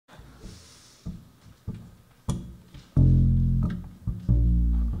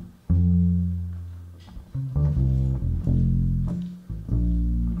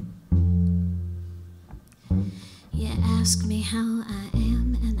ask me how I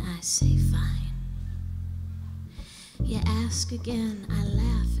am and I say fine. You ask again, I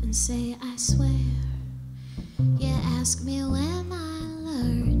laugh and say I swear. You ask me when I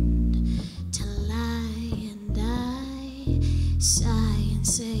learned to lie, and I sigh and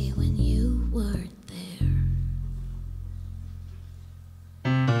say when you weren't there.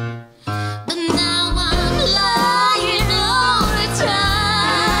 But now I'm lying all the time.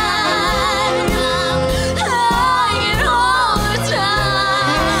 I'm lying all the time.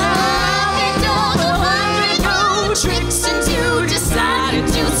 I've done 100 gold tricks since you decided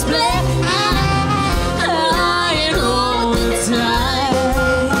to split. I'm lying all the time.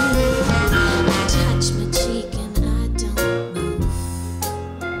 I touch my cheek and I don't move.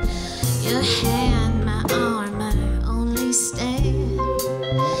 Your hand, my arm, I only stare.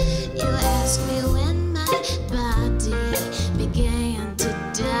 You ask me when my body began to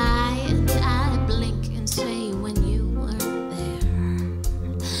die, and I blink and say when you weren't there.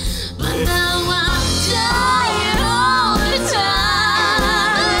 But now I'm dying all the time.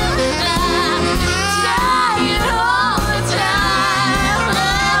 I'm dying all the time.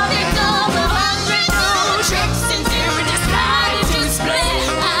 I've been over 100 old tricks since you decided to split.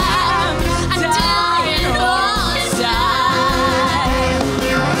 I'm dying all the time.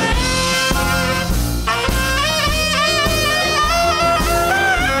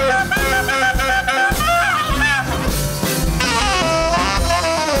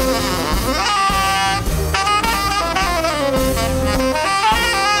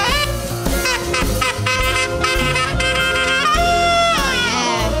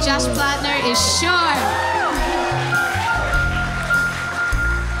 Yeah, Josh Plotner is sure.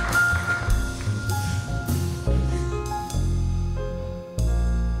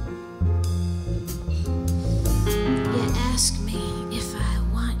 You ask me if I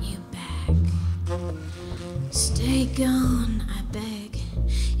want you back. Stay gone, I beg.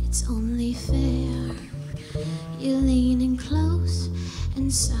 It's only fair. You're leaning close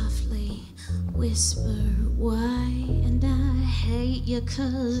and softly whisper why, and I hate you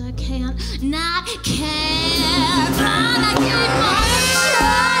 'cause I can't not care. But I keep on